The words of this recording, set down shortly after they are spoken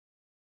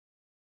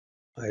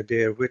I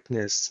bear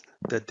witness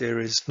that there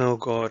is no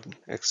God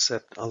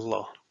except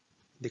Allah.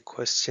 The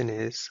question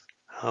is,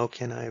 how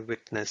can I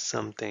witness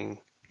something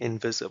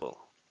invisible?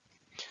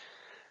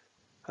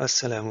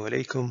 Assalamu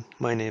alaikum.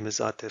 My name is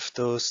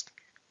Atif-Dost.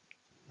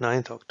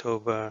 9th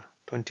October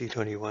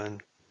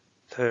 2021,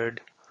 3rd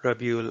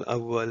Rabiul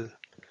Awwal.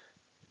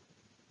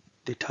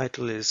 The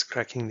title is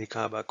Cracking the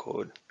Kaaba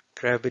Code.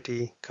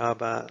 Gravity,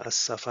 Kaaba,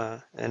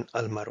 Al-Safa, and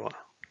Al-Marwah.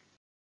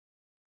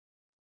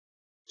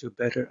 To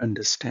better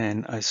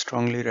understand, I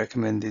strongly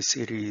recommend the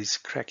series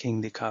Cracking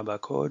the Kaaba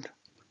Code.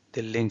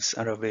 The links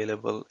are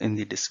available in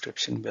the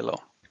description below.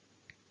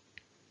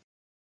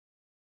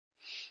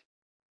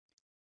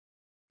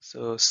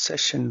 So,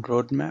 session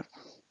roadmap.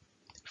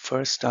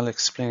 First, I'll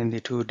explain the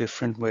two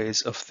different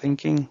ways of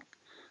thinking,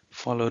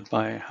 followed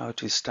by how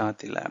to start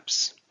the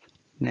labs.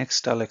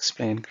 Next, I'll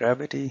explain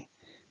gravity.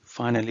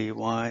 Finally,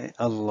 why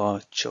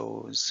Allah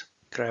chose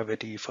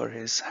gravity for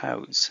His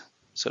house.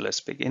 So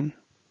let's begin.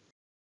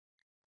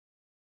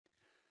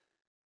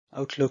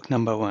 Outlook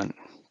number 1,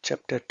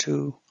 Chapter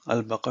 2,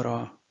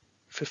 Al-Baqarah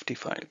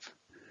 55.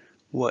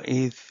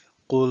 وَإِذْ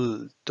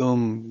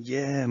قُلْتُمْ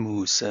يَا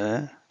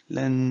مُوسَى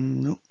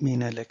لَن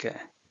نُؤْمِنَ لَكَ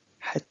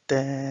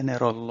حَتَّى نَرَى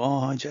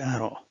اللَّهَ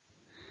جَهْرًا.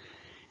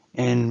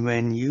 And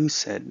when you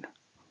said,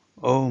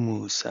 O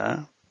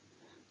Musa,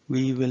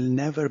 we will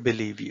never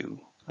believe you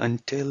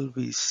until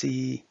we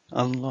see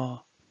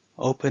Allah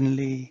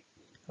openly,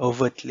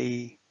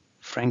 overtly,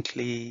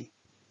 frankly,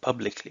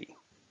 publicly.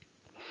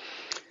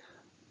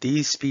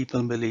 These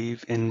people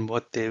believe in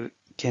what they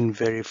can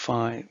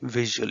verify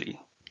visually.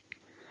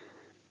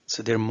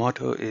 So their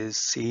motto is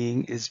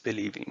seeing is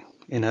believing.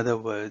 In other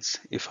words,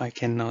 if I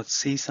cannot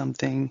see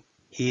something,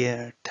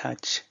 hear,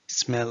 touch,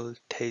 smell,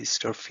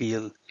 taste, or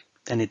feel,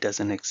 then it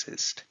doesn't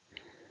exist.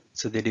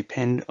 So they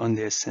depend on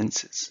their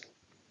senses.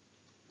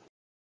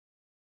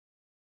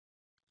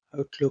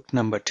 Outlook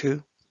number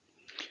 2,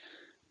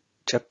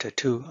 Chapter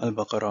 2,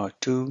 Al-Baqarah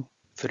 2,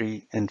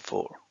 3, and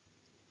 4.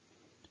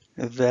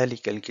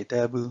 ذلك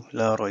الكتاب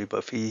لا ريب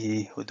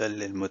فيه هدى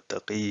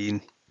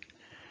للمتقين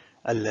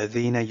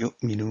الذين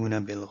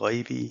يؤمنون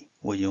بالغيب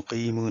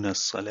ويقيمون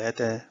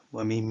الصلاة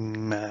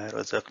ومما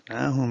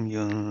رزقناهم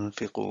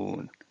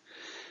ينفقون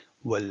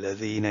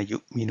والذين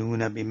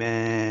يؤمنون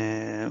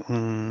بما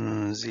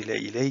أنزل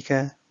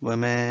إليك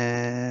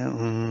وما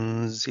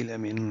أنزل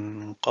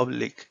من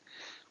قبلك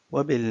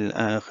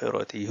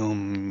وبالآخرة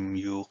هم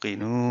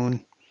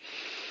يوقنون.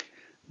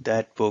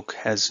 That book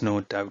has no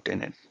doubt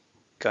in it.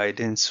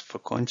 Guidance for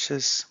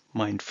conscious,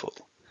 mindful.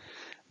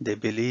 They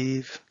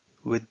believe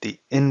with the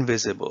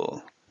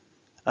invisible,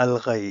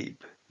 al-ghaib.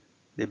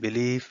 They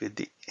believe with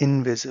the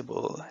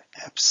invisible,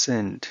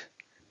 absent,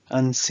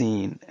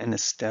 unseen, and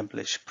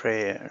establish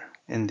prayer,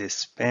 and they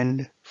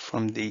spend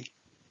from the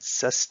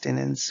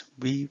sustenance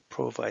we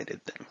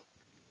provided them.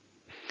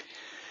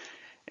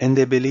 And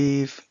they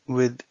believe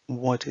with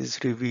what is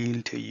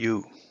revealed to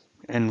you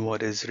and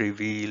what is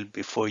revealed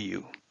before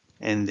you,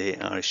 and they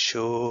are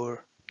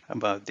sure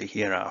about the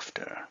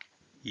hereafter.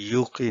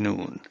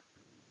 Yuqinun,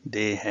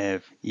 they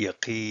have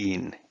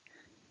yaqeen,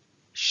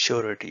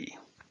 surety.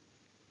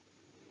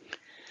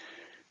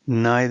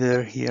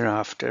 Neither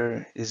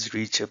hereafter is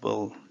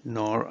reachable,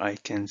 nor I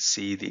can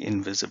see the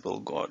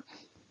invisible God.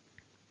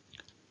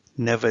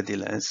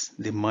 Nevertheless,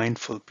 the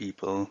mindful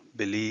people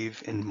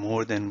believe in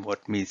more than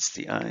what meets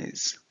the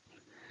eyes.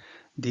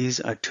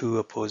 These are two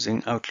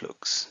opposing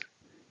outlooks,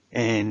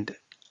 and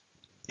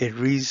a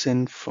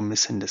reason for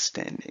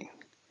misunderstanding.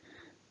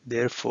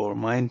 Therefore,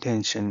 my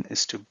intention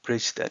is to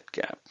bridge that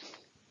gap.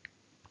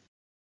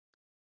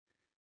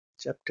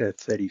 Chapter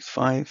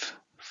 35,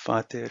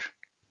 Fatir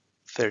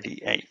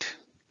 38.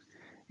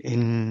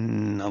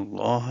 إن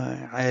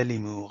الله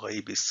عالم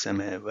غيب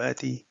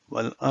السماوات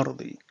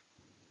والأرض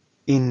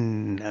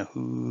إنه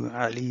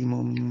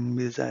عليم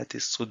بذات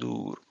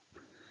الصدور.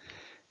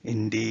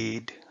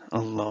 Indeed,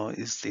 Allah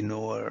is the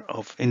knower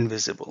of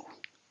invisible,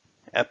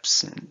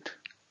 absent,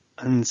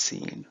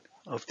 unseen,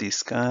 of the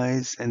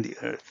skies and the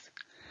earth.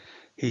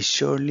 He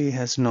surely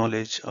has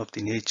knowledge of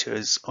the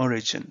nature's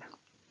origin.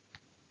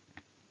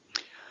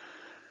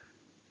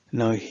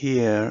 Now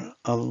here,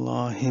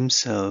 Allah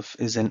Himself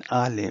is an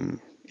alim,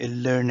 a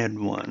learned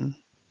one,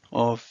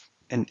 of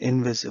an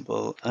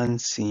invisible,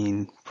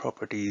 unseen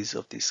properties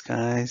of the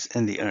skies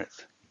and the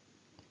earth.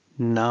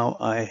 Now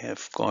I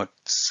have got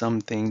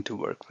something to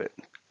work with,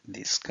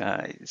 the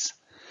skies.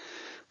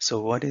 So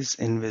what is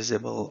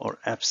invisible or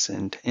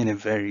absent in a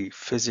very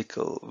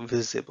physical,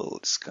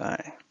 visible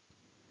sky?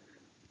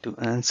 To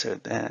answer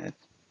that,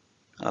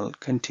 I'll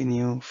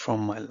continue from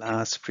my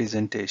last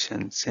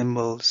presentation,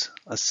 symbols,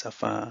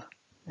 Al-Safa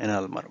and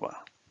Al-Marwah.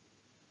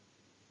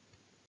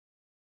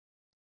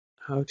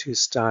 How to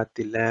start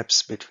the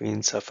lapse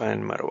between Safa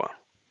and Marwa.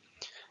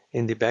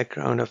 In the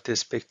background of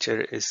this picture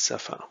is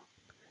Safa,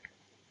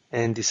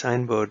 and the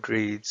signboard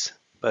reads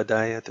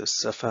Badayat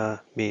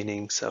Safa,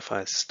 meaning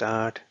Safa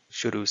start,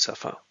 Shuru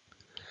Safa.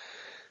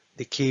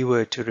 The key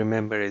word to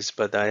remember is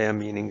Badaya,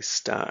 meaning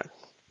start.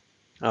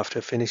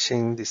 After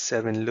finishing the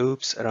 7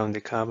 loops around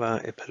the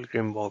Kaaba, a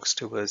pilgrim walks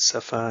towards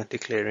Safa,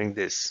 declaring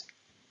this: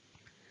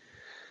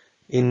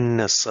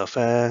 Inna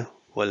Al-Safa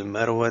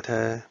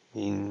wal-Marwata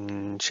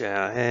min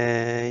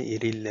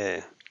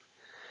sha'airillah.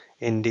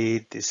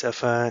 Indeed, the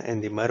Safa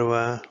and the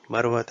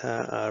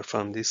Marwata are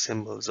from the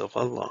symbols of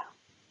Allah.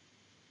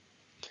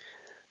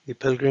 The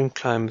pilgrim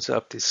climbs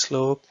up the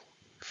slope,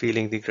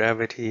 feeling the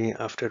gravity.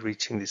 After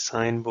reaching the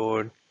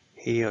signboard,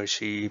 he or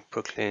she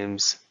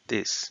proclaims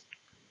this: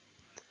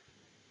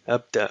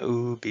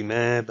 Abda'u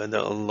bima bada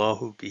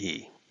Allahu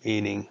bihi,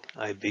 meaning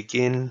I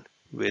begin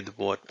with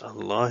what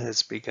Allah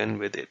has begun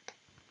with it.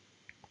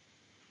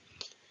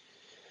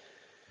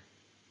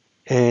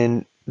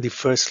 And the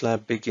first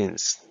lap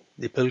begins.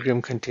 The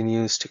pilgrim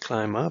continues to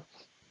climb up,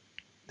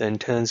 then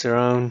turns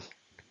around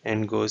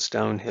and goes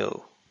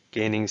downhill,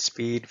 gaining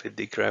speed with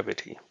the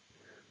gravity.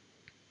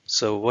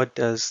 So what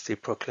does the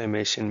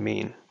proclamation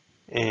mean?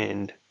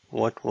 And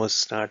what was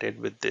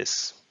started with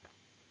this?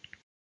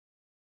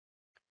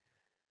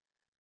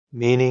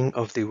 Meaning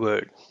of the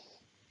word.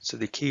 So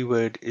the key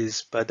word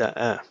is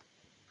bada'a,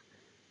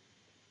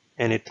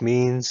 and it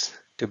means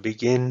to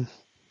begin,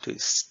 to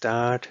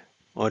start,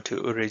 or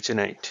to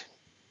originate.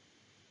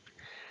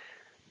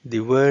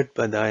 The word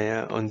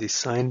badaya on the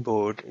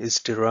signboard is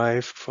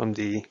derived from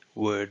the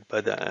word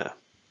bada'a,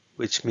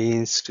 which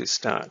means to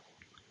start.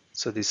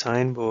 So the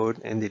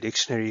signboard and the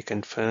dictionary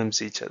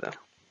confirms each other.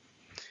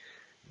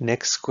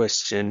 Next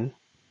question: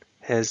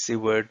 has the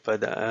word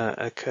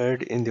bada'a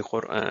occurred in the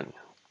Quran?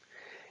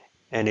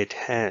 And it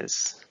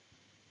has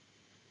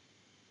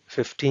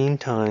 15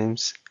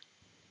 times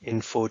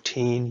in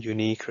 14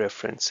 unique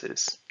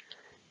references.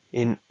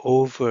 In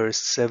over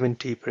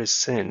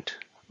 70%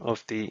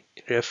 of the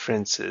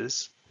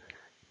references,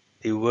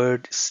 the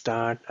word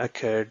start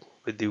occurred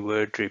with the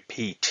word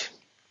repeat.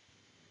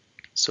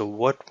 So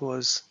what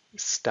was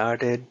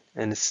started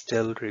and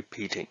still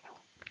repeating?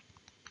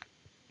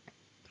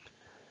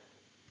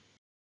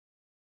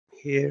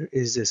 Here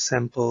is a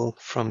sample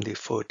from the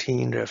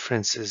 14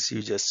 references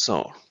you just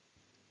saw.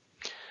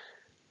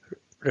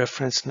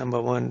 Reference number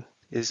 1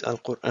 is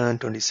Al-Quran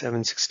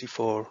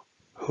 27:64.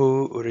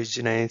 Who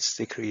originates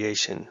the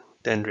creation,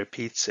 then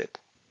repeats it,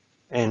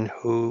 and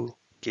who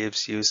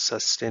gives you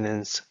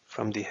sustenance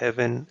from the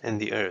heaven and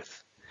the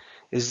earth?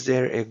 Is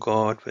there a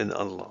God with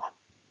Allah?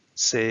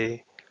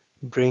 Say,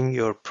 bring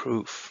your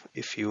proof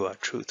if you are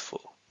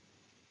truthful.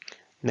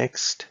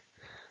 Next,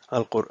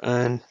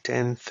 Al-Quran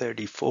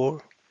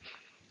 10:34.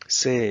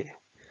 Say,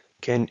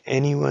 can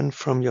anyone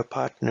from your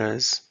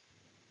partners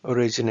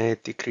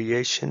originate the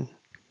creation?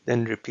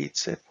 Then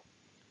repeats it.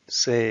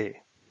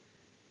 Say,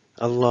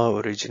 Allah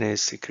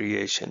originates the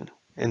creation,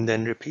 and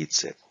then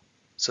repeats it.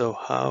 So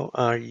how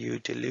are you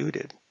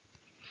deluded?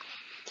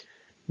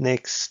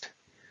 Next,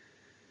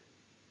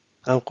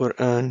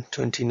 Al-Quran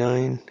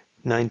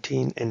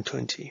 29:19 and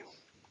 20.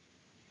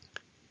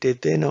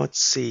 Did they not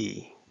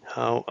see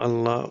how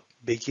Allah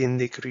began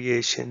the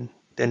creation,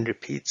 then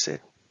repeats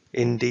it?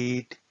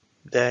 Indeed,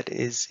 that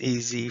is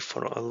easy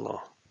for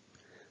Allah.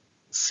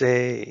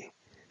 Say,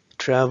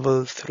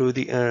 travel through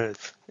the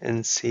earth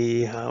and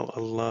see how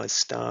Allah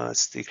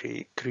starts the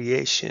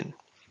creation.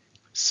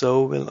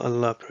 So will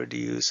Allah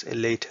produce a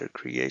later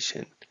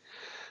creation,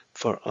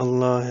 for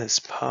Allah has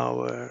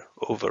power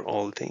over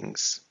all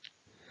things.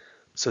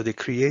 So the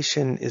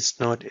creation is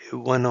not a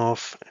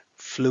one-off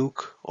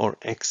fluke or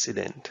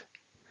accident,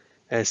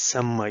 as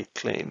some might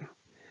claim.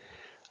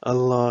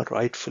 Allah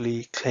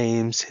rightfully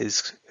claims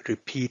His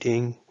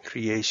repeating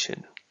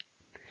creation.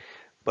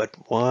 But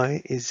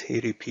why is He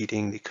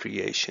repeating the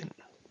creation?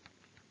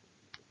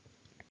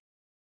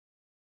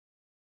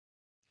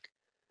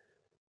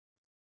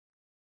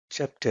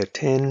 Chapter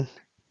 10,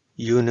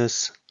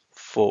 Yunus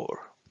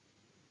 4.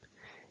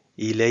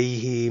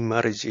 إليه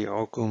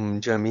مرجعكم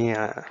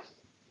جميعا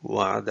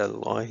وعد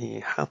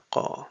الله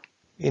حقا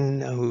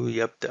إنه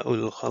يبدأ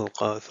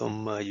الخلق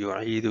ثم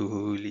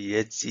يعيده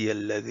ليجزي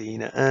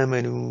الذين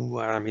آمنوا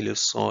وعملوا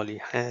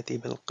الصالحات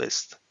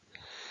بالقسط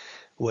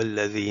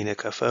والذين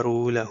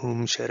كفروا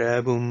لهم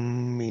شراب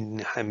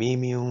من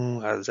حميم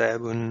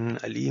وعذاب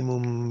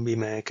أليم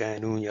بما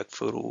كانوا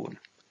يكفرون.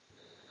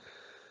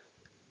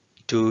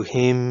 To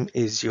Him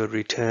is your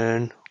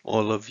return,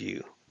 all of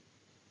you.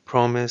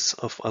 Promise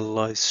of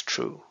Allah is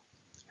true.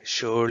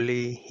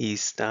 Surely He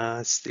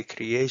starts the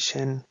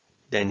creation,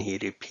 then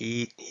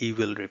He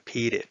will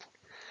repeat it,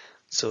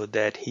 so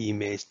that He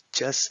may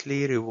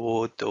justly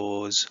reward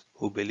those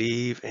who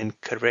believe and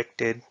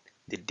corrected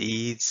the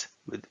deeds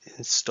with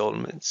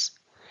installments.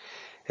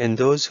 And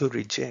those who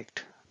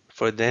reject,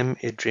 for them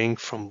a drink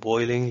from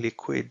boiling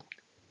liquid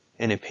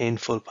and a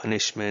painful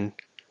punishment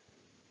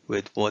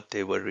with what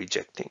they were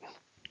rejecting.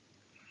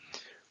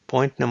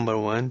 Point number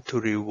 1, to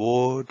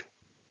reward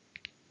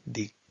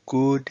the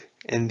good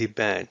and the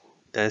bad.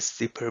 That's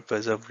the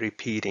purpose of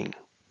repeating,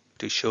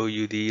 to show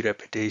you the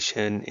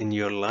repetition in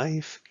your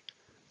life.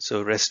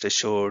 So rest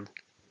assured,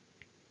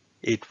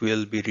 it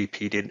will be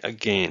repeated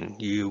again.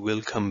 You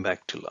will come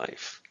back to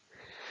life.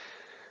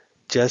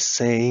 Just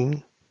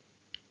saying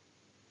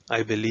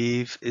I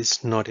believe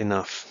is not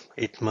enough.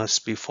 It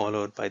must be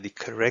followed by the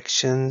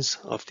corrections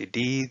of the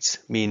deeds,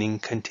 meaning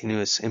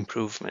continuous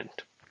improvement.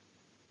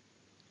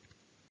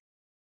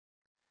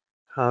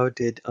 How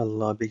did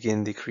Allah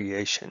begin the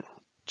creation?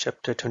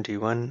 Chapter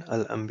 21,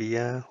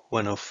 Al-Anbiya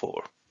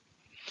 104.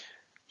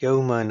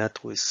 يوم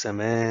نطوي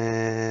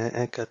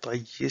السماء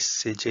كطي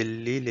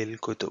السجل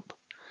للكتب.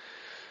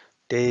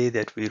 Day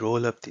that we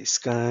roll up the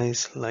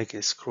skies like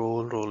a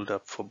scroll rolled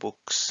up for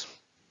books.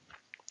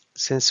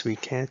 Since we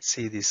can't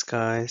see the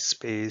sky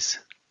space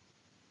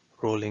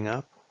rolling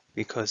up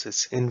because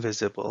it's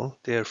invisible,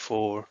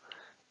 therefore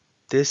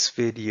this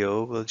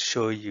video will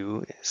show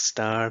you a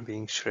star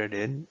being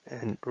shredded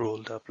and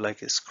rolled up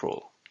like a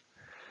scroll.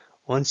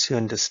 Once you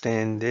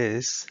understand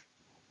this,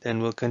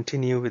 then we'll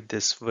continue with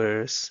this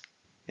verse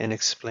and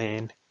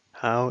explain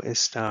how a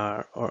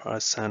star or our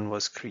sun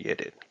was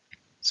created.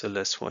 So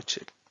let's watch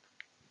it.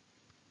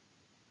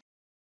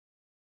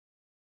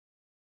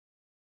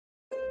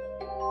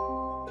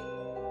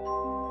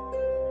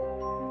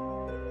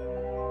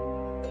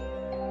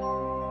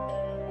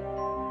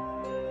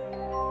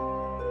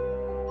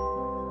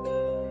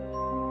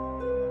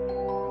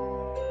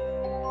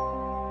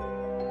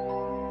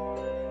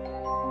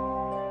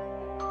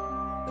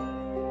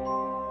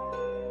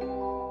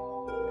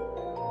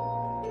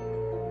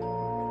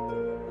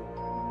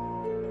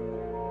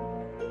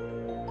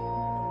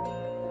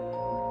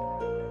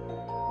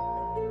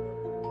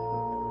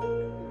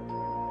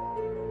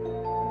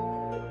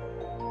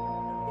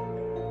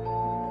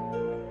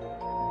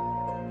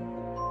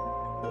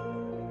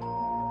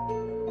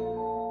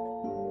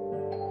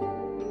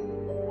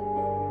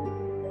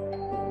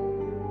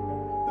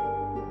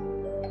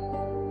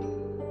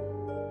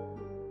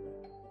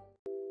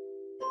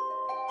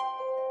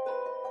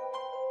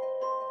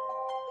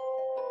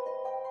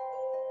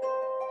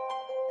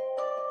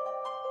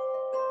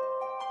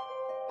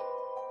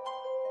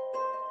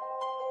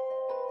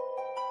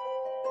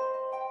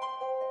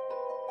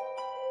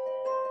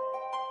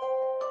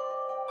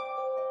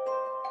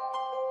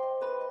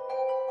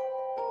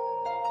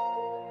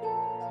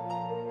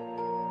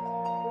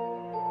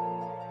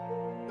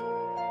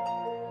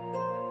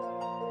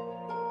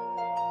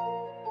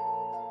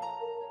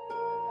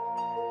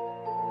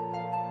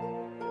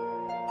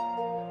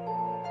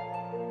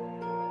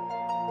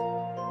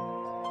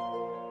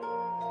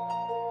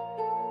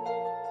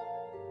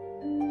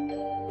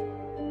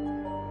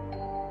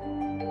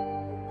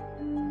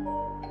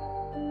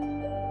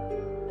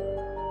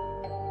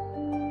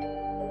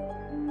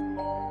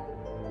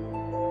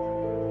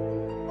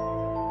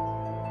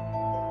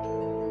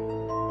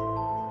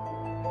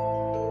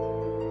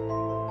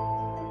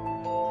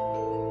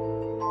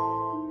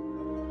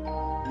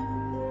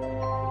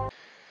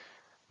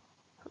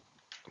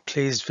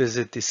 Please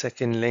visit the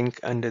second link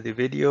under the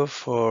video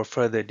for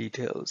further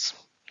details.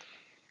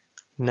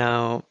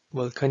 Now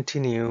we'll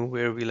continue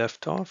where we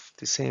left off,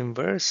 the same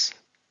verse,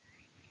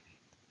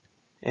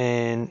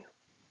 and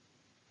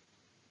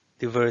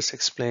the verse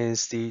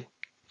explains the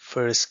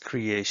first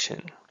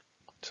creation.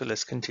 So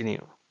let's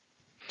continue.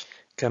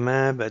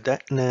 كما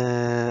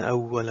بدأنا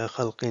أول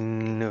خلق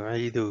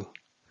نعيده.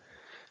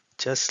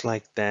 Just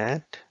like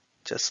that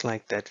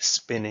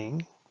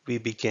spinning, we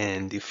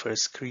began the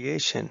first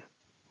creation.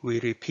 We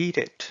repeat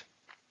it.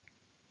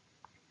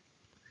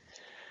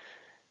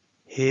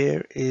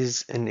 Here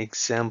is an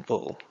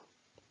example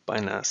by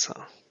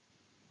NASA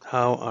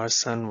how our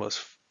sun was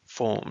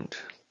formed.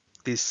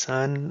 The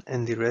sun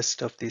and the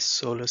rest of the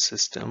solar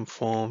system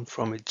formed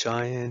from a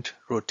giant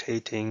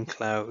rotating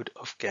cloud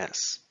of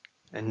gas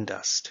and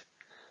dust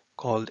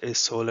called a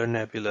solar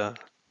nebula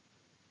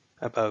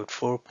about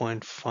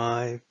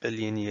 4.5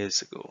 billion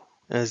years ago.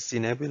 As the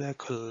nebula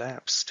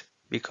collapsed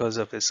because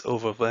of its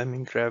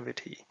overwhelming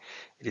gravity,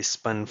 it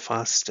spun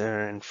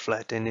faster and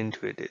flattened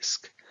into a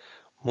disk.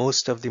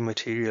 Most of the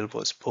material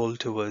was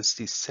pulled towards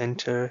the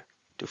center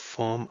to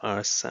form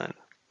our sun,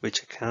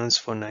 which accounts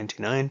for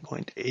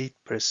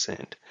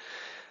 99.8%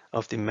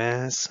 of the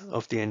mass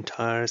of the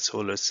entire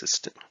solar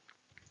system.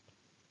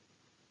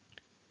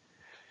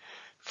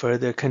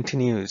 Further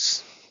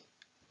continues,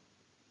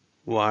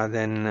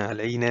 وَعْدًا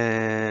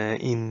عَلَيْنَا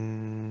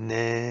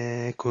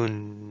إِنَّا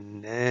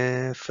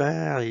كُنَّا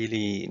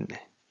فَاعِلِينَ.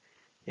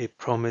 A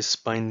promise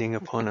binding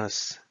upon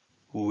us.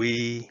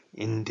 We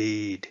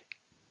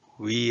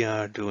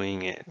are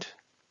doing it.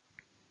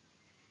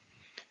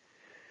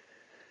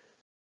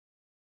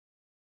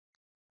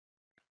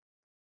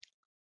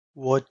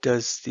 What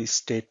does this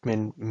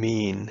statement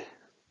mean?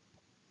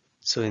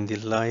 So in the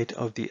light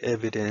of the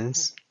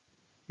evidence,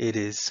 it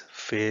is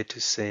fair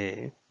to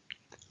say,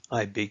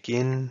 I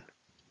begin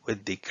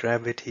with the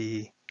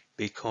gravity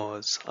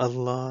because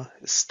Allah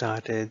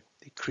started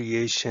the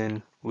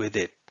creation with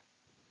it.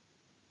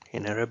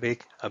 In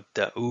Arabic,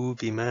 أَبْدَأُوا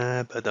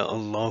بِمَا بَدَأَ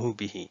اللَّهُ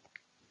بِهِ.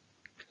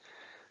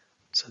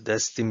 So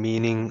that's the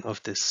meaning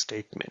of this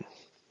statement.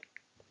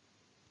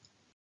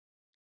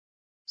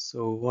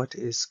 So what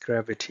is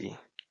gravity?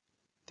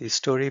 The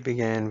story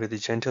began with a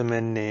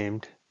gentleman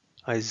named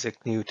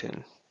Isaac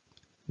Newton.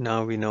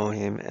 Now we know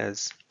him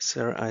as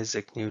Sir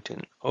Isaac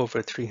Newton,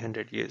 over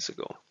 300 years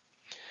ago.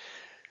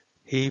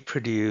 He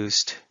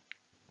produced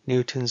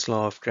Newton's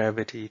law of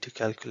gravity to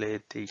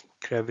calculate the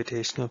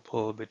gravitational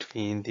pull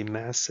between the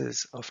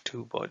masses of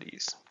two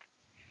bodies.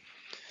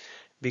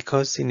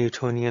 Because the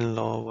Newtonian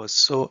law was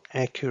so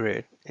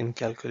accurate in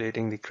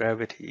calculating the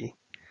gravity,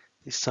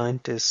 the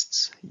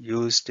scientists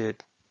used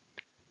it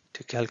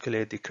to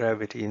calculate the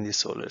gravity in the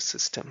solar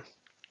system,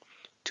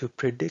 to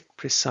predict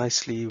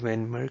precisely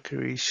when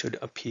Mercury should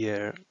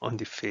appear on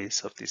the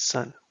face of the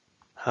Sun.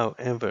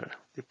 However,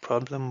 the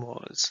problem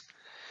was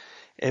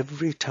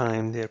every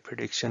time their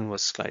prediction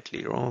was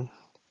slightly wrong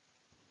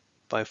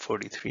by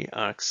 43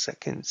 arc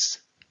seconds.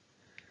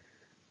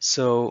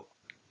 So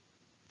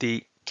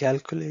the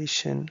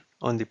calculation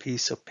on the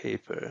piece of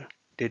paper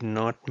did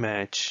not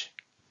match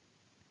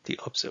the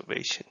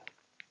observation.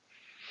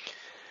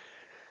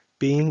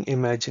 Being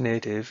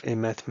imaginative, a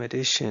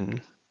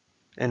mathematician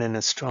and an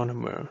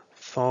astronomer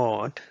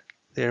thought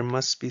there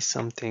must be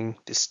something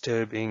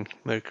disturbing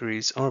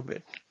Mercury's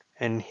orbit,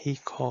 and he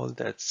called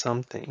that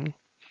something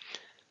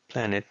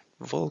planet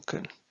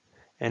Vulcan.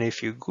 And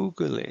if you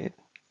Google it,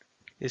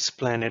 is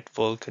planet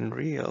Vulcan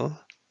real?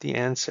 The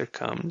answer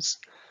comes,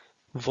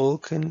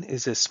 Vulcan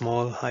is a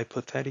small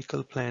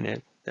hypothetical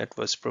planet that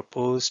was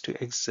proposed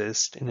to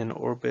exist in an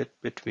orbit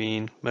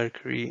between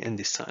Mercury and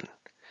the Sun.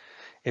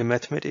 A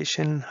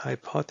mathematician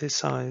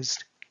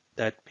hypothesized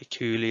that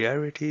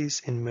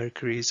peculiarities in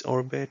Mercury's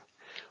orbit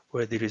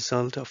were the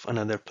result of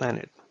another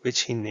planet,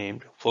 which he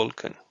named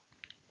Vulcan.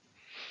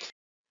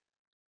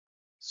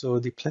 So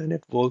the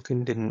planet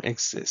Vulcan didn't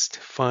exist.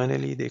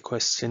 Finally, they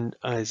questioned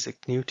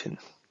Isaac Newton.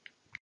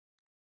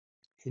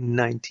 In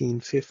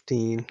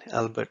 1915,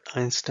 Albert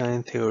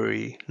Einstein's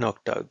theory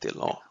knocked out the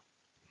law,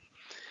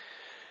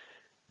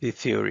 the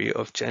theory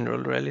of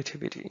general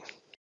relativity.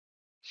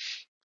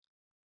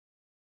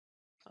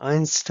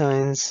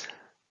 Einstein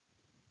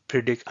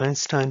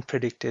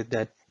predicted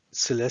that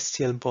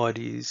celestial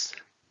bodies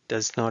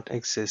does not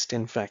exist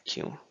in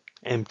vacuum,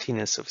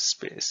 emptiness of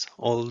space,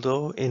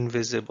 although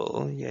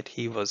invisible, yet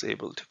he was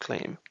able to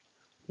claim.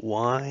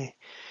 Why?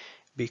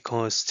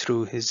 Because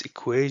through his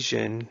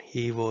equation,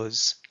 he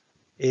was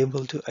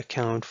able to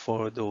account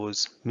for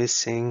those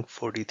missing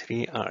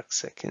 43 arc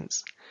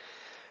seconds.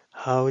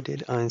 How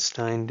did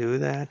Einstein do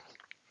that?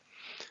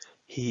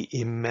 He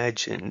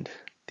imagined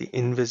the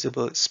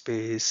invisible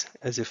space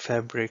as a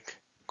fabric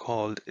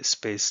called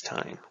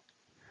space-time.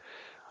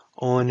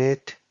 On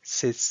it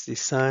sits the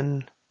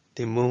sun,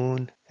 the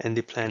moon, and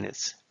the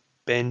planets,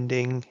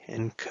 bending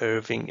and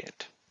curving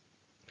it.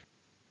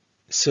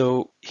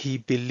 So he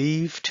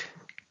believed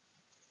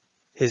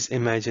his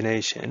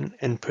imagination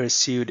and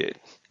pursued it,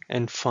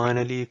 and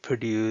finally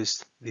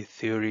produced the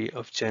theory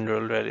of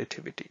general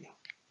relativity.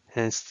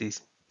 Hence the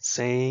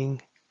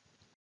saying,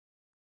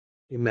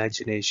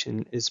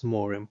 imagination is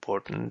more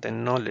important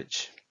than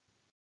knowledge.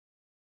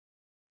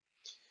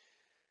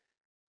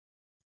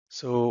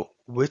 So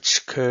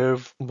which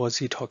curve was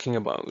he talking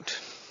about?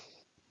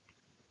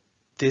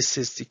 This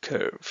is the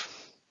curve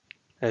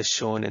as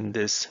shown in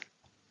this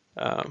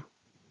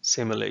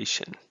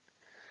simulation.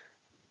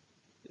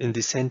 In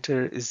the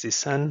center is the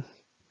sun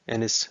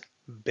and is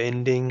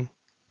bending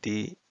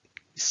the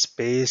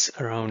space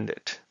around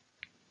it.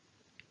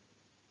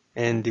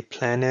 And the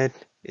planet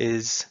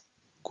is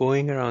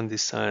going around the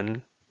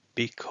sun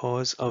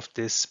because of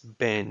this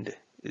bend,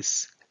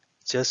 is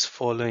just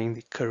following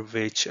the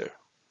curvature.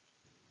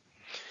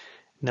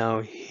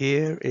 Now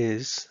here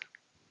is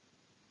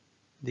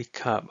the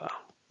Kaaba.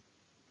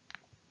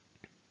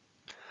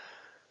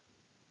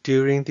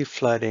 During the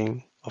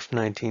flooding of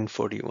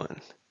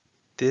 1941,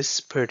 this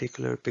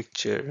particular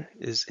picture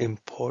is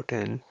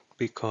important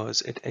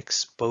because it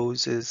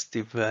exposes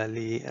the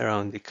valley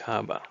around the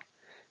Kaaba,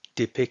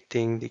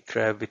 depicting the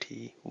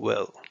gravity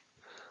well.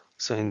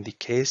 So in the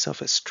case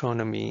of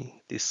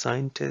astronomy, the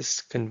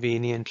scientists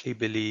conveniently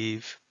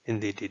believe in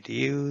the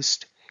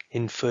deduced,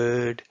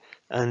 inferred,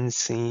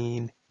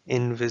 unseen,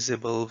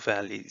 invisible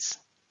valleys.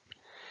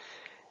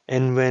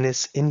 And when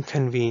it's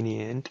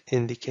inconvenient,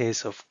 in the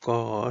case of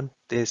God,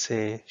 they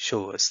say,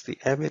 show us the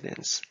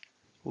evidence.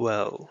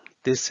 Well,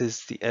 this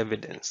is the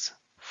evidence.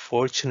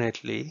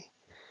 Fortunately,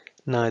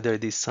 neither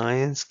the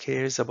science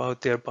cares about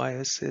their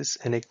biases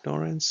and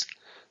ignorance,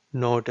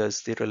 nor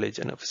does the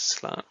religion of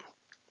Islam.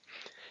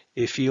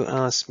 If you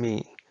ask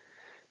me,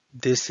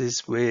 this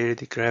is where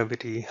the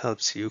gravity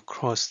helps you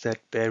cross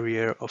that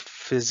barrier of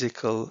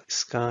physical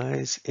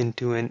skies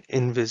into an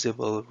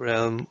invisible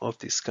realm of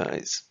the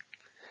skies.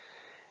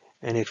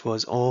 And it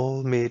was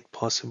all made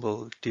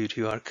possible due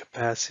to our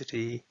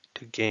capacity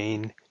to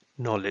gain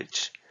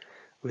knowledge.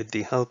 With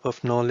the help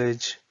of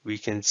knowledge, we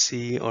can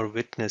see or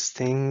witness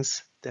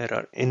things that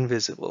are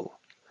invisible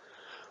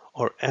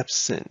or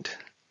absent.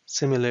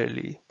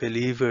 Similarly,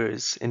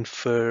 believers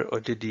infer or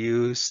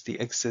deduce the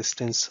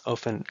existence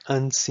of an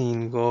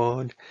unseen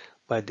God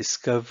by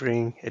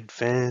discovering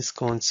advanced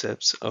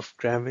concepts of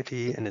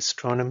gravity and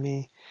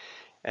astronomy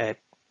at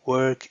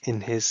work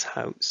in his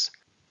house.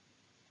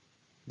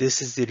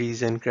 This is the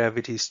reason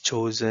gravity is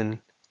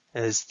chosen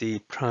as the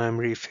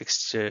primary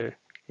fixture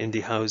in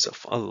the house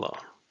of Allah.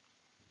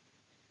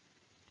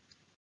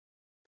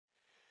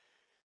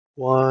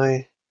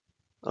 Why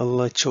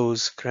Allah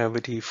chose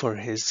gravity for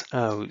His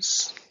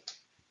house?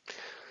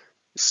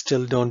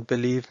 Still don't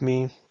believe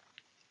me?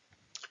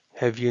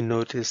 Have you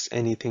noticed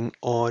anything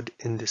odd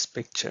in this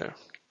picture?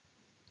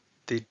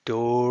 The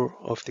door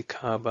of the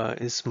Kaaba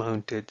is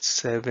mounted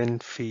 7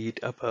 feet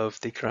above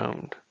the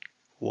ground.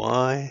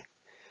 Why?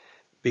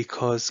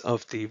 Because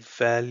of the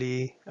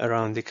valley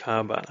around the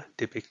Kaaba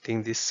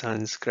depicting the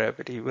sun's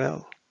gravity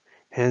well.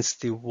 Hence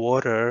the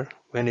water,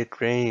 when it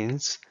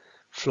rains,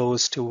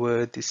 flows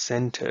toward the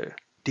center,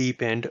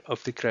 deep end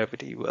of the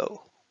gravity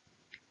well.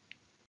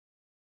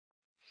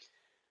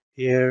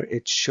 Here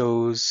it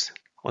shows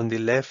on the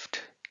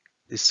left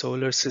the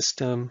solar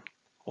system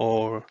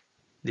or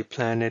the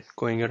planet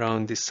going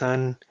around the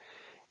sun,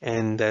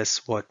 and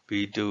that's what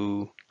we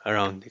do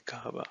around the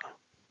Kaaba,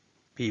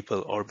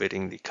 people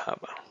orbiting the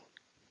Kaaba.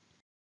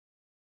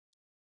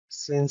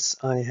 Since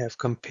I have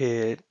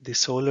compared the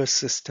solar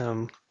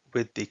system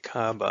with the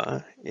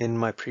Kaaba in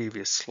my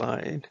previous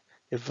slide,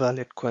 a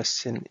valid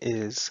question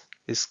is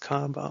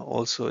Kaaba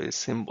also a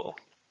symbol?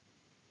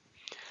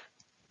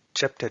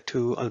 Chapter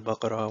 2,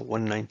 Al-Baqarah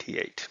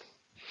 198.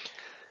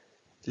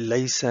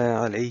 ليس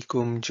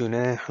عليكم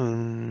جناح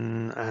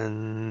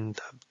أن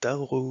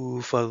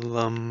تبتغوا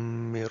فضلا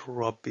من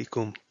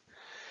ربكم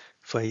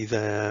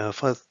فإذا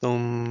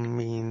أفضتم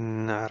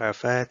من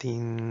عرفات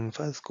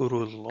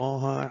فاذكروا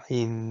الله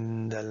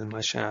عند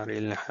المشعر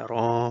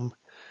الحرام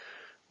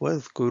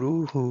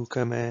واذكروه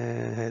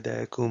كما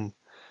هداكم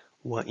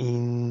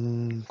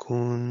وإن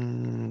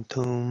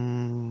كنتم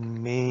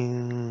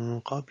من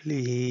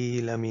قبله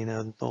لمن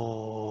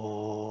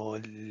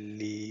الضالين.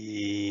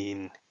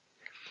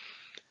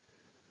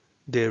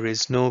 There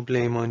is no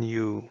blame on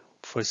you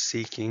for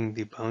seeking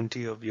the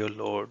bounty of your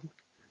Lord.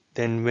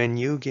 Then when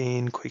you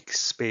gain quick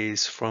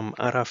space from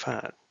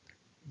Arafat,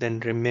 then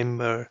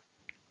remember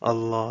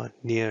Allah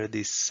near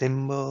the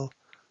symbol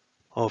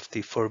of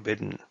the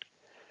forbidden,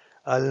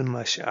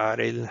 Al-Mash'ar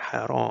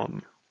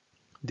al-Haram,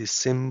 the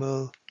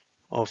symbol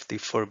of the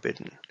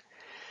forbidden.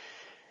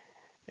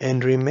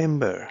 And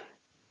remember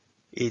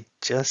it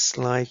just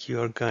like you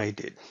are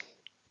guided.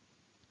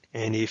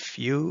 And if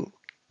you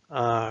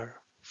are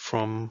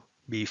from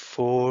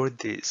before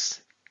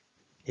this,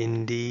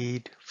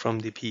 indeed from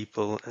the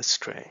people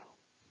astray.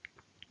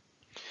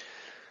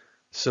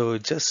 So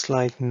just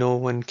like no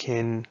one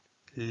can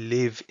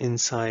live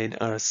inside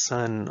our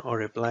sun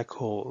or a black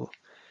hole,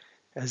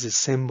 as a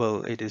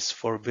symbol it is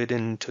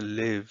forbidden to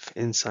live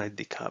inside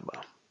the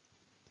Kaaba.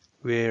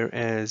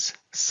 Whereas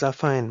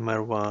Safa and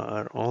Marwa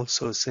are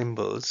also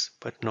symbols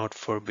but not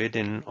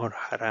forbidden or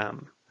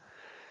haram.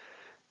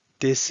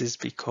 This is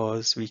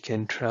because we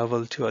can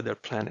travel to other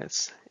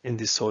planets in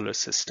the solar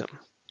system,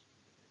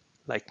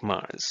 like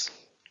Mars.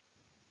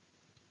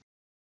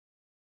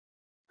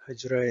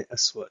 Hajra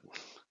Aswad,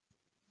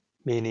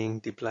 meaning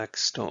the black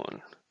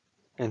stone,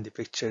 and the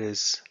picture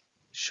is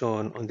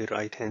shown on the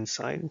right hand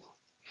side.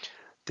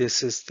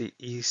 This is the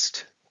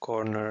east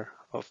corner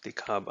of the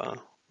Kaaba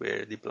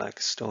where the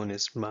black stone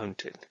is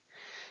mounted.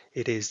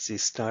 It is the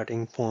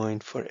starting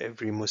point for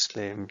every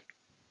Muslim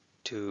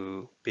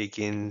to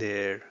begin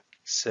their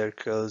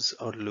circles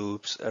or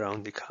loops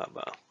around the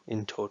Kaaba,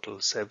 in total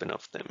 7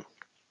 of them.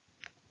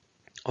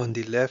 On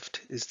the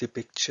left is the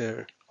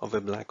picture of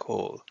a black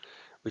hole,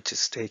 which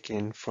is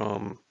taken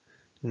from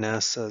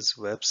NASA's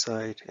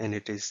website, and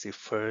it is the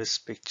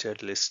first picture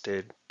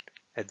listed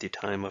at the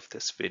time of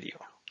this video.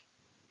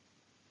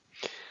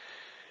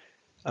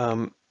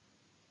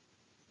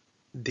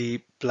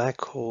 The black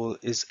hole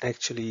is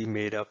actually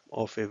made up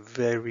of a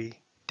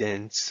very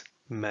dense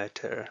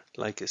matter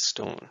like a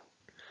stone.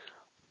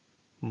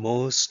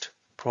 Most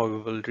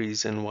probable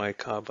reason why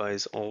Kaaba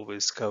is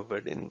always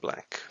covered in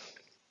black.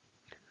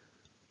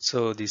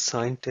 So the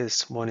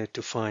scientists wanted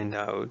to find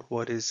out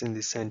what is in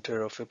the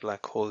center of a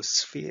black hole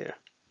sphere.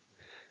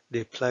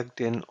 They plugged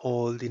in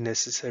all the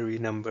necessary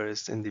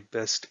numbers in the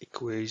best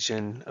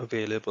equation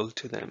available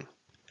to them.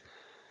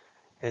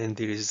 And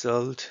the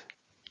result,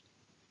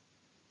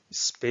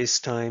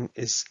 space-time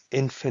is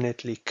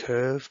infinitely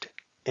curved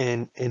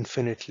and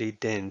infinitely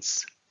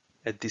dense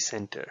at the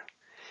center.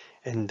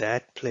 And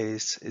that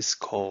place is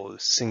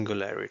called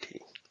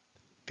singularity.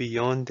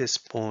 Beyond this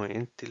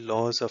point, the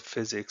laws of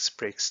physics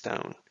breaks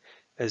down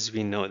as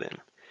we know them,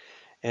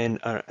 and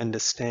our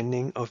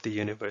understanding of the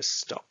universe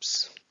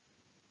stops.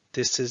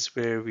 This is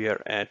where we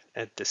are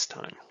at this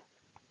time.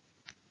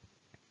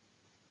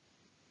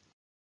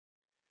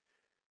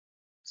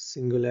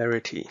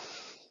 Singularity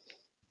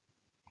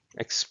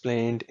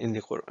explained in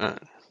the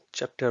Quran,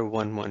 chapter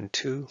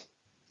 112,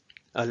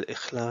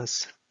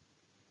 Al-Ikhlas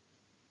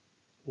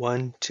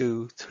 1,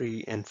 2,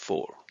 3, and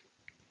 4.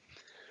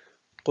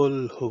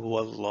 قُلْ هُوَ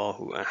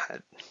اللَّهُ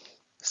أَحَدٌ.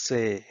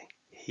 Say,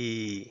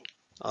 He,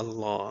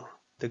 Allah,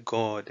 the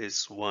God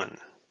is one.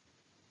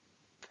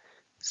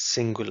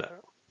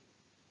 Singular.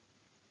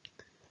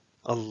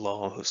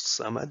 Allahu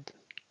Samad,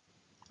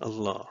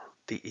 Allah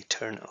the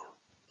Eternal.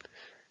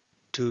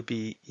 To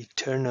be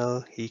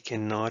eternal, he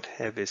cannot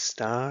have a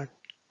start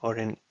or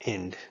an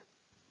end.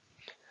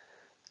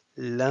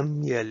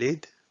 Lam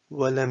yalid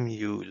walam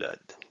yulad.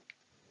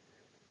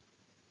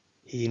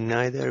 He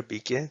neither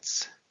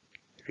begets,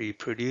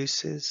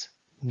 reproduces,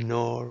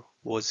 nor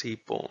was he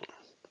born.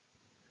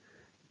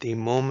 The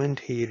moment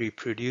he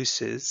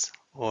reproduces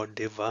or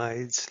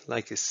divides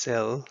like a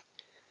cell,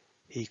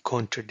 he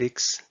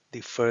contradicts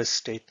the first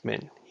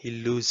statement. He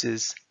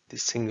loses the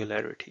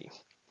singularity.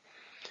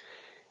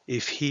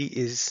 If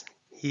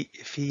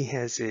he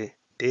has a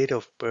date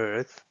of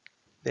birth,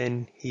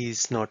 then he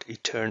is not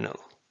eternal.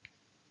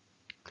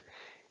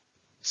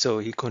 So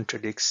he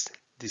contradicts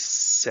the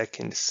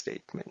second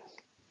statement.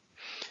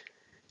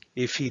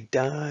 If he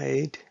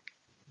died,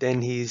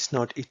 then he is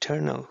not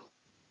eternal.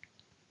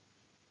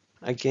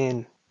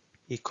 Again,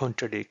 he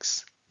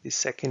contradicts the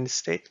second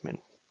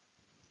statement.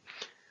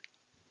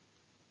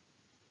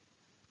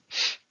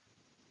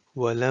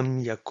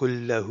 وَلَمْ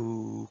يَكُنْ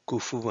لَهُ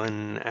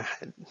كُفُوًا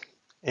أَحَدٌ.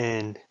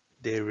 And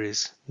there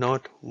is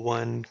not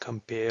one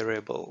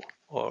comparable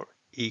or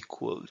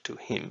equal to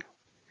him.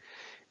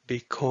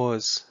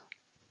 Because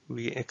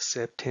we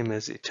accept him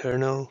as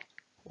eternal,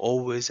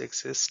 always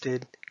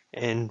existed,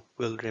 and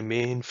will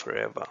remain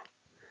forever.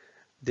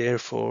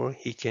 Therefore,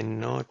 he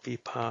cannot be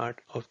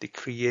part of the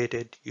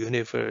created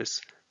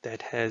universe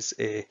that has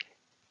a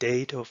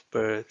date of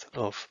birth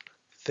of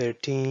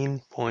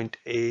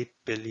 13.8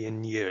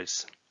 billion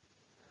years.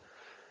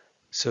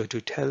 So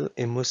to tell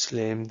a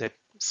Muslim that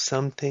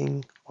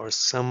something or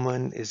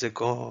someone is a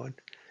god,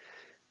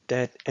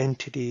 that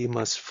entity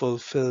must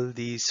fulfill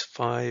these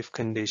 5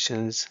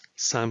 conditions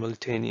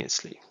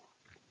simultaneously.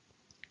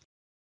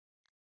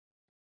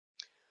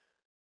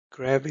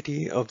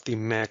 Gravity of the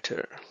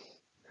matter,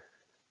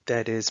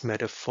 that is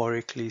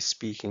metaphorically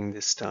speaking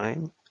this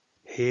time.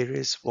 Here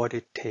is what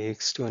it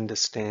takes to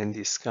understand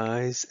the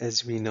skies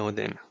as we know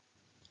them.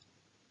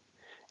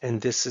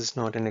 And this is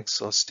not an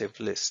exhaustive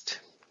list.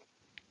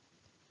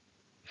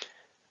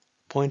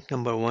 Point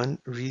number 1,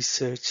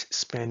 research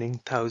spanning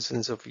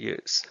thousands of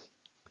years.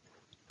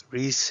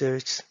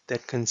 Research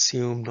that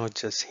consumed not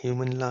just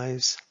human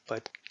lives,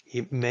 but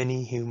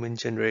many human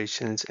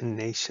generations and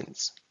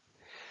nations.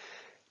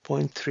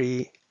 Point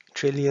 3,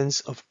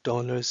 trillions of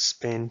dollars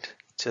spent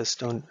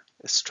just on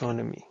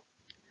astronomy,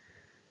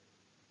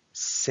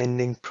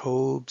 sending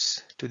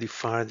probes to the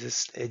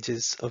farthest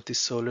edges of the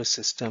solar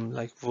system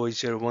like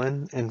Voyager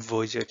 1 and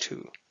Voyager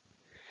 2,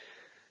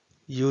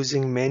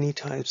 using many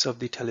types of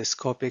the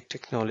telescopic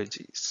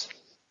technologies,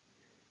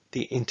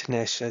 the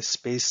International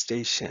Space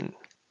Station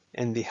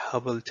and the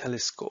Hubble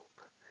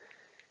telescope,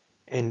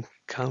 and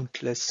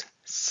countless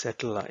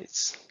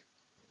satellites.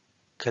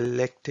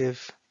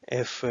 Collective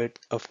effort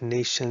of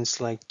nations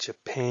like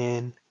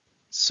Japan,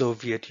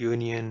 Soviet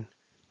Union,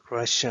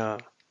 Russia,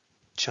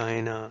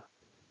 China,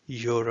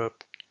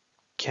 Europe,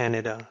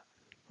 Canada,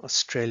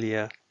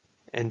 Australia,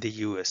 and the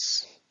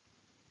US.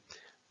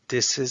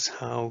 This is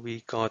how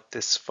we got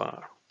this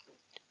far.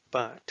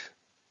 But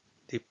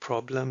the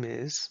problem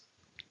is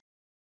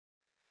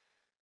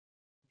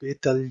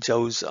Beit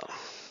al-Jawza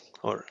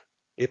or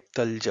Ibt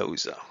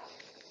al-Jawza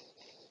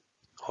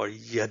or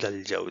Yad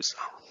al-Jawza.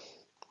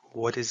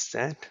 What is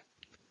that?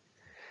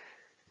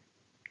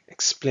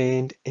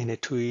 Explained in a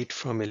tweet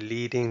from a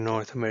leading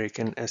North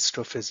American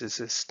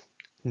astrophysicist,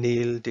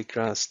 Neil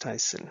deGrasse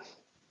Tyson.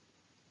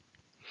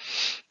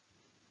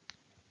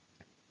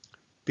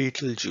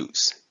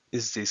 Betelgeuse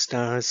is the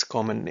star's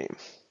common name,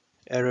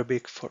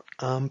 Arabic for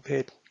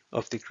armpit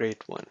of the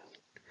Great One.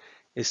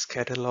 Its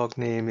catalog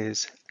name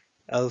is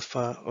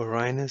Alpha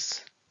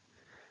Orionis.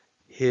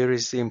 Here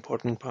is the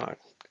important part.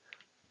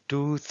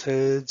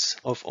 2/3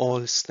 of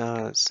all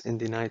stars in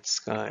the night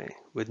sky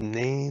with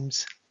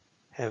names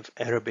have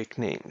Arabic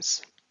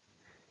names,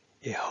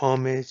 a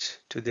homage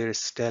to their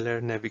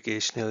stellar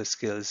navigational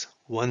skills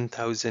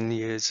 1,000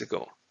 years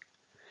ago,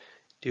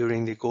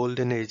 during the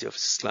golden age of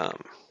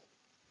Islam.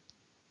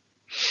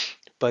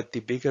 But the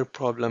bigger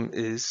problem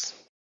is,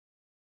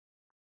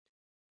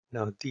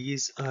 now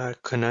these are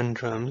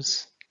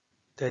conundrums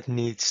that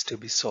needs to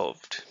be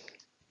solved.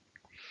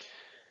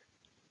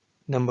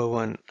 Number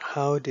 1,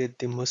 how did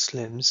the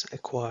Muslims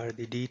acquire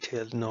the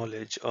detailed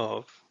knowledge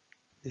of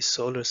the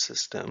solar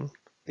system,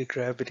 the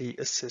gravity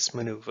assist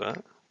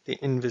maneuver, the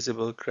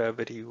invisible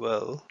gravity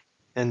well,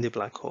 and the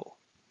black hole?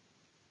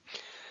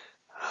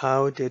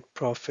 How did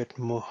Prophet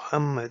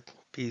Muhammad,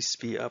 peace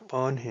be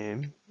upon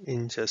him,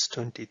 in just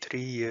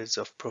 23 years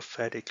of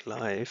prophetic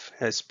life,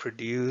 has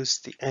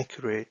produced the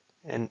accurate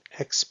and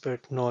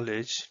expert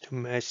knowledge to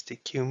match the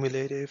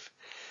cumulative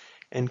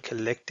and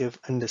collective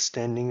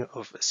understanding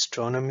of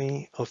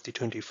astronomy of the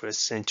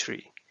 21st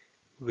century,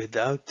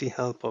 without the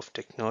help of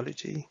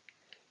technology,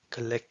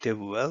 collective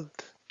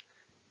wealth,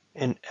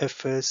 and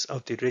efforts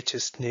of the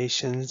richest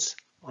nations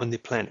on the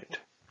planet?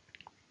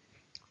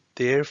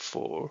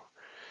 Therefore,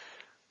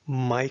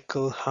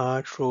 Michael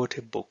Hart wrote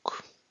a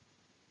book,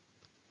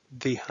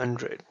 The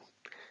 100,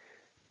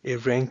 a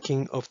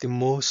ranking of the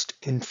most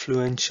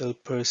influential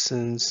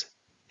persons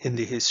in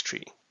the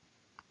history.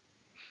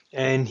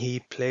 and he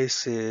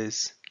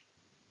places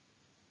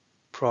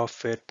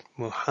Prophet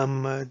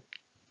Muhammad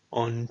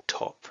on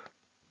top.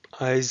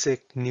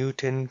 Isaac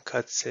Newton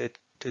cuts it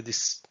to the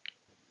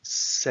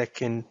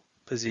second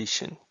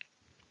position,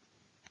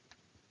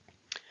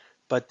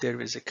 but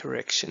there is a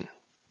correction.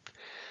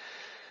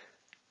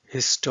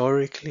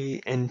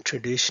 Historically and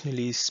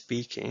traditionally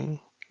speaking,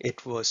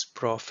 it was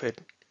Prophet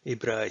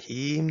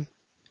Ibrahim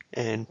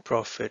and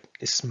Prophet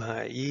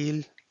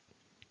Ismail,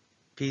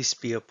 peace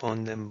be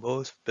upon them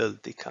both,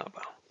 built the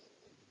Kaaba.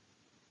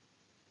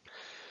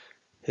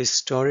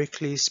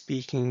 Historically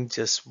speaking,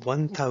 just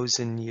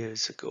 1,000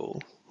 years ago,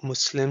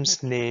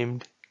 Muslims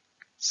named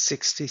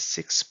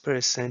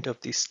 66% of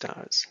the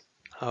stars.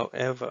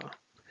 However,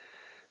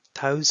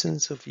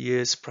 thousands of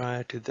years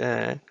prior to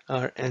that,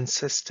 our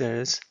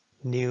ancestors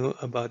knew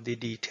about the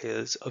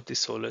details of the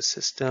solar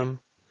system,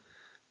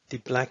 the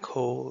black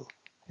hole,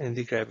 and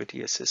the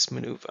gravity assist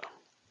maneuver.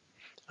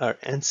 Our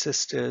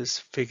ancestors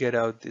figured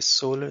out the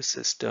solar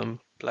system,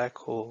 black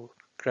hole,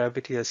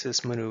 gravity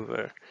assist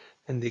maneuver,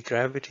 and the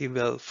gravity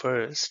well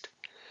first,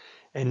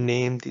 and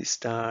named the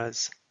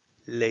stars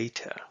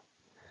later.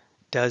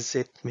 Does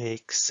it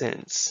make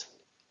sense?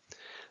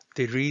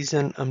 The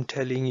reason I'm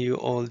telling you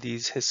all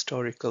these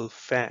historical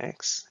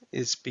facts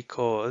is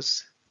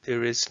because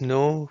there is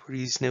no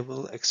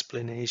reasonable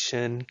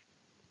explanation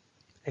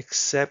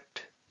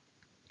except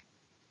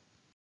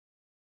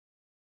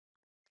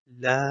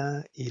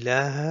La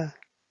ilaha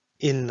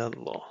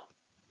illallah.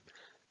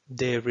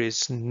 There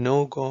is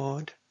no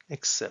God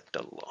except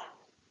Allah.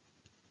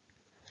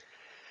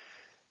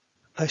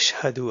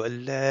 Ashhadu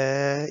an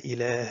la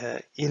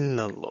ilaha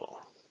illallah.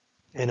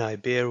 And I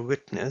bear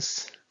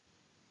witness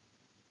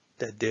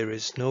that there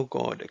is no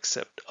God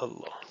except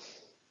Allah.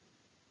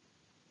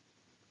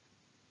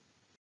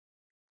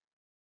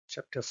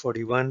 Chapter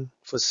 41,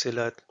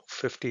 Fussilat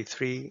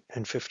 53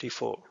 and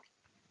 54.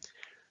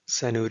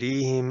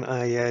 سنريهم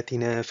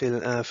آياتنا في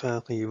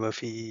الآفاق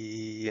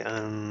وفي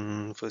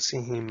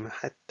أنفسهم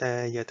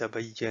حتى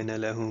يتبين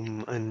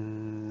لهم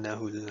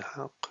أنه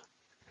الحق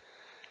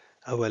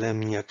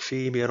أولم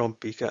يكفي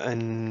بربك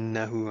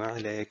أنه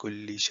على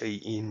كل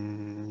شيء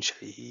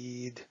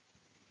شهيد.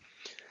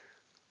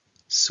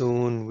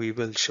 Soon we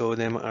will show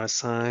them our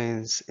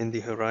signs in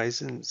the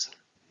horizons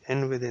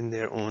and within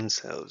their own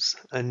selves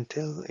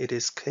until it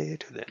is clear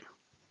to them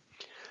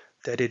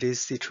that it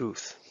is the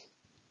truth.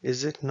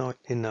 Is it not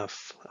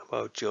enough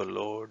about your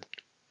Lord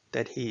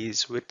that He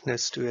is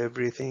witness to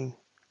everything?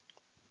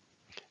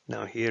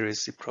 Now here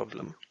is the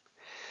problem.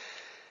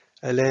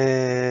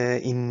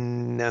 ألا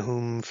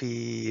إنهم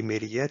في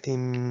مرية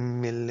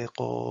من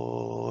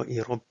لقاء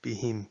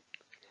ربهم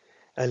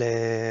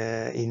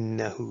ألا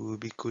إنه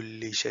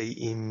بكل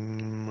شيء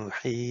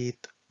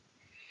محيط.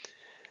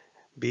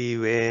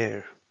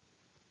 Beware,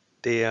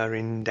 they are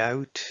in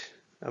doubt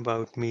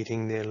about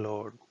meeting their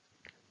Lord.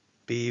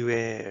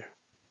 Beware,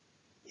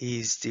 He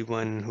is the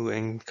one who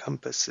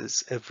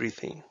encompasses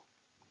everything.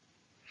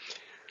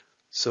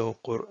 So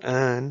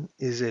Quran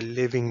is a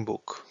living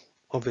book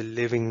of a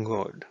living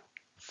God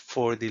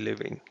for the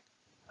living.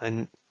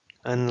 And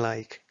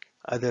unlike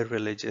other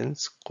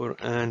religions,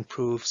 Quran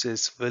proves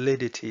its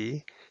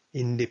validity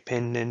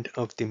independent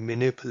of the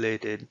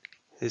manipulated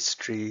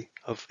history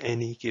of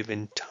any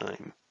given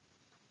time.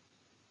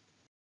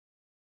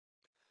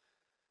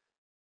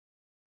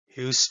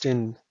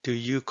 Houston, do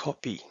you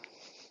copy?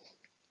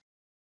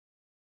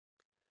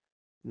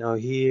 Now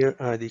here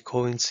are the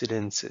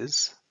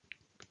coincidences,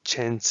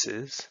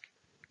 chances.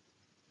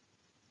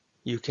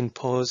 You can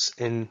pause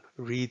and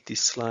read the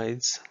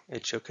slides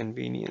at your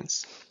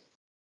convenience.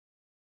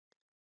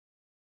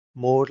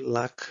 More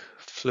luck,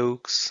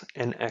 flukes,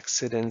 and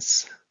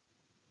accidents.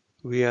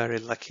 We are a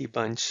lucky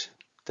bunch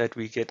that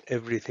we get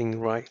everything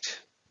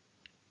right.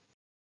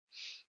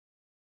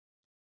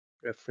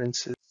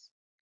 References.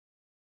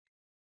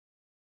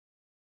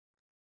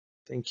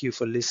 Thank you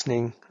for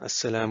listening.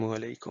 Assalamu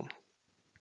alaikum.